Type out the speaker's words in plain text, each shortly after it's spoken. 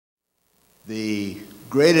The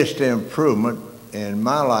greatest improvement in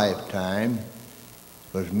my lifetime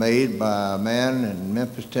was made by a man in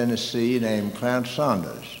Memphis, Tennessee named Clarence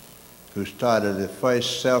Saunders, who started the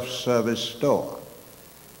first self-service store.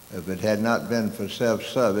 If it had not been for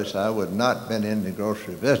self-service, I would not have been in the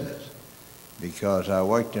grocery business, because I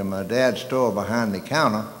worked in my dad's store behind the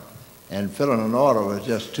counter, and filling an order was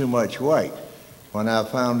just too much work. When I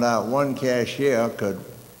found out one cashier could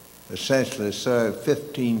essentially serve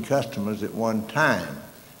 15 customers at one time,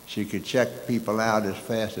 she could check people out as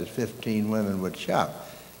fast as 15 women would shop,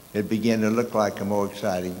 it began to look like a more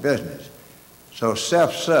exciting business. So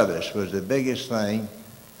self-service was the biggest thing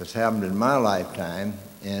that's happened in my lifetime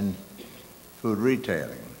in food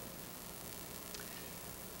retailing.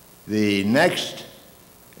 The next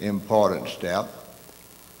important step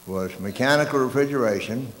was mechanical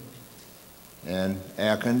refrigeration and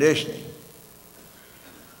air conditioning.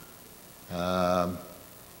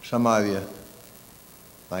 Some of you,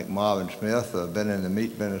 like Marvin Smith, who have been in the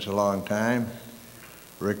meat business a long time,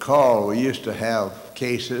 recall we used to have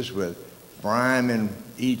cases with brine in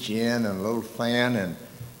each end and a little fan and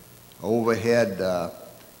overhead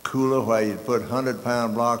cooler where you'd put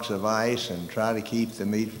 100-pound blocks of ice and try to keep the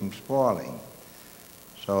meat from spoiling.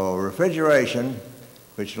 So refrigeration,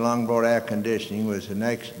 which along brought air conditioning, was the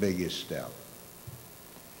next biggest step.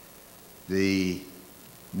 The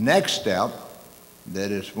next step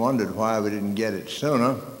that is wondered why we didn't get it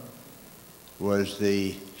sooner was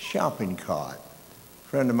the shopping cart. A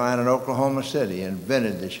friend of mine in Oklahoma City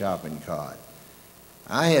invented the shopping cart.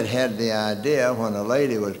 I had had the idea when a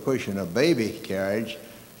lady was pushing a baby carriage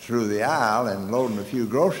through the aisle and loading a few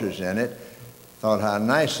groceries in it, thought how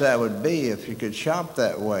nice that would be if you could shop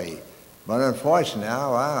that way. But unfortunately,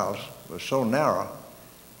 our aisles were so narrow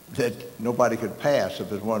that nobody could pass if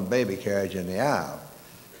there's one baby carriage in the aisle.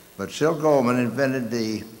 But Sil Goldman invented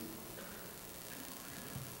the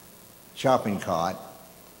shopping cart,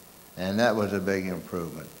 and that was a big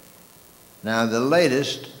improvement. Now, the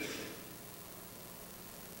latest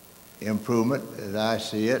improvement, as I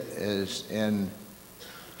see it, is in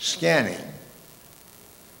scanning.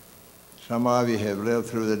 Some of you have lived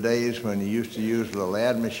through the days when you used to use a little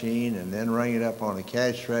ad machine and then ring it up on a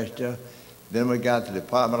cash register. Then we got the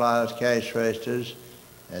departmentalized cash registers,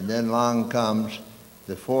 and then along comes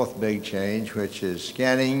the fourth big change, which is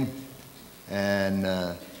scanning and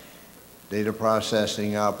data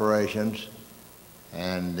processing operations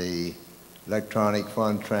and the electronic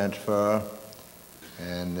fund transfer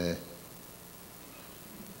and the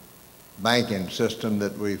banking system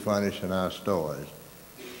that we furnish in our stores.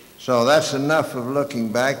 So that's enough of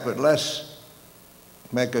looking back, but let's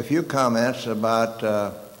make a few comments about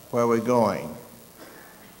where we're going.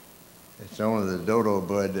 It's only the dodo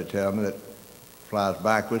bird to tell me that flies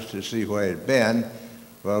backwards to see where it's been.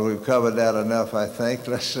 Well, we've covered that enough, I think.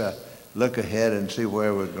 Let's look ahead and see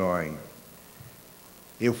where we're going.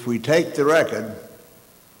 If we take the record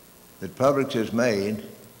that Publix has made,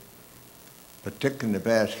 particularly in the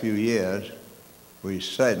past few years, we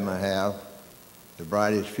certainly have the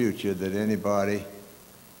brightest future that anybody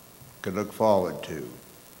could look forward to.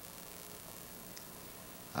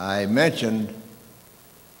 I mentioned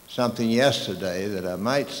something yesterday that I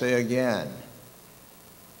might say again.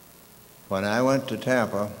 When I went to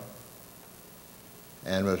Tampa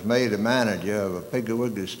and was made a manager of a Piggly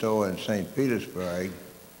Wiggly store in St. Petersburg,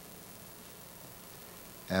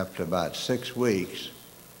 after about 6 weeks,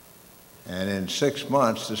 and in 6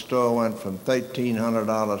 months the store went from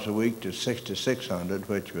 $1,300 a week to $6,600,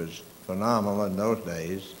 which was phenomenal in those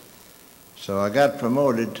days. So I got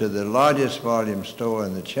promoted to the largest volume store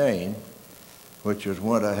in the chain, which was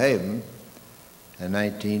Winter Haven, in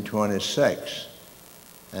 1926.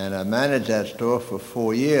 And I managed that store for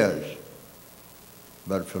 4 years.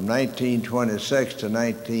 But from 1926 to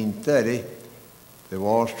 1930, the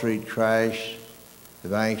Wall Street crash, the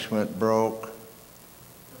banks went broke,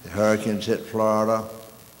 the hurricanes hit Florida,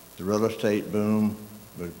 the real estate boom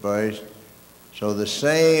was burst. So the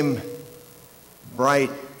same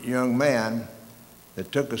bright young man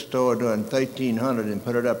that took a store doing $1,300 and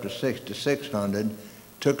put it up to $6,600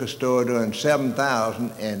 took a store doing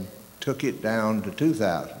 $7,000 and took it down to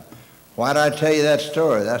 $2,000. Why did I tell you that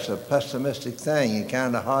story? That's a pessimistic thing and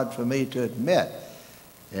kind of hard for me to admit.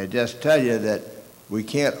 I just tell you that we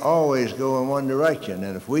can't always go in one direction,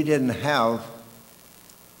 and if we didn't have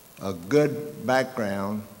a good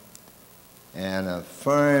background and a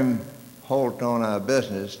firm hold on our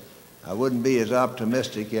business, I wouldn't be as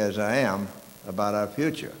optimistic as I am about our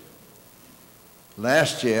future.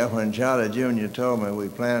 Last year, when Charlie Jr. told me we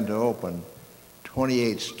planned to open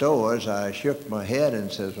 28 stores, I shook my head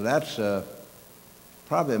and said, well, that's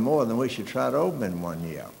probably more than we should try to open in 1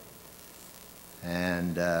 year.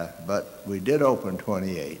 And, but we did open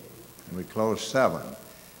 28, and we closed 7.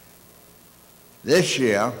 This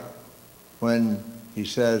year, when he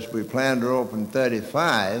says we plan to open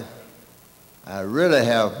 35, I really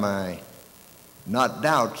have my, not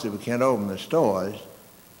doubts that we can't open the stores,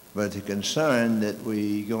 but the concern that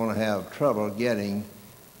we're going to have trouble getting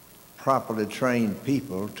properly trained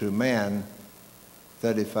people to man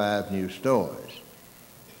 35 new stores.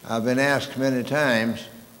 I've been asked many times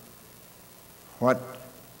what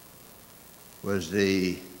was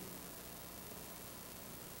the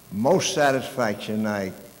most satisfaction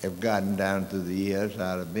I have gotten down through the years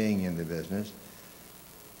out of being in the business.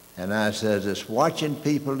 And I said, it's watching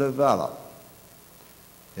people develop.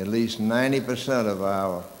 At least 90% of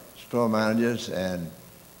our store managers and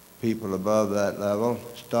people above that level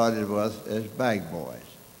started with us as bag boys.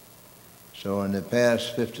 So in the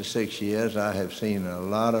past 56 years, I have seen a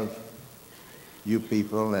lot of you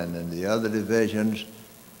people and in the other divisions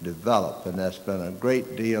develop, and that's been a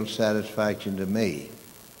great deal of satisfaction to me.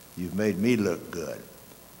 You've made me look good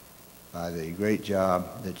by the great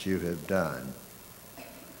job that you have done.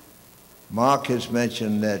 Mark has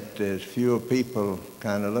mentioned that there's fewer people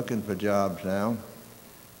kind of looking for jobs now,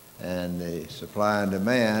 and the supply and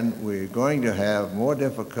demand, we're going to have more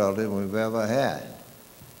difficulty than we've ever had.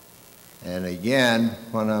 And again,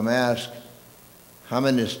 when I'm asked, how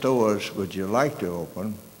many stores would you like to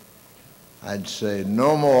open? I'd say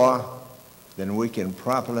no more than we can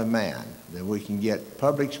properly man, than we can get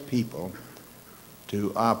Publix people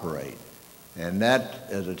to operate. And that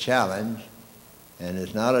is a challenge, and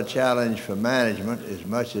it's not a challenge for management as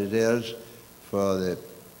much as it is for the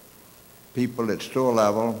people at store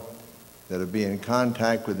level that will be in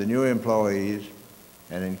contact with the new employees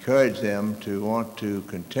and encourage them to want to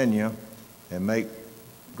continue and make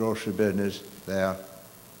grocery business their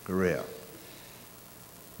career.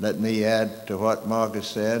 Let me add to what Marcus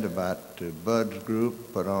said about Bud's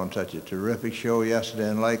group put on such a terrific show yesterday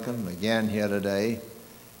in Lakeland, again here today.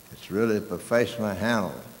 It's really professionally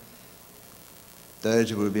handled.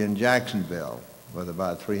 Thursday we'll be in Jacksonville with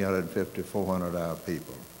about 350, 400 of our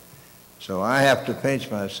people. So I have to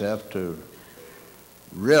pinch myself to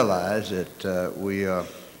realize that we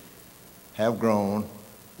have grown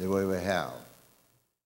the way we have.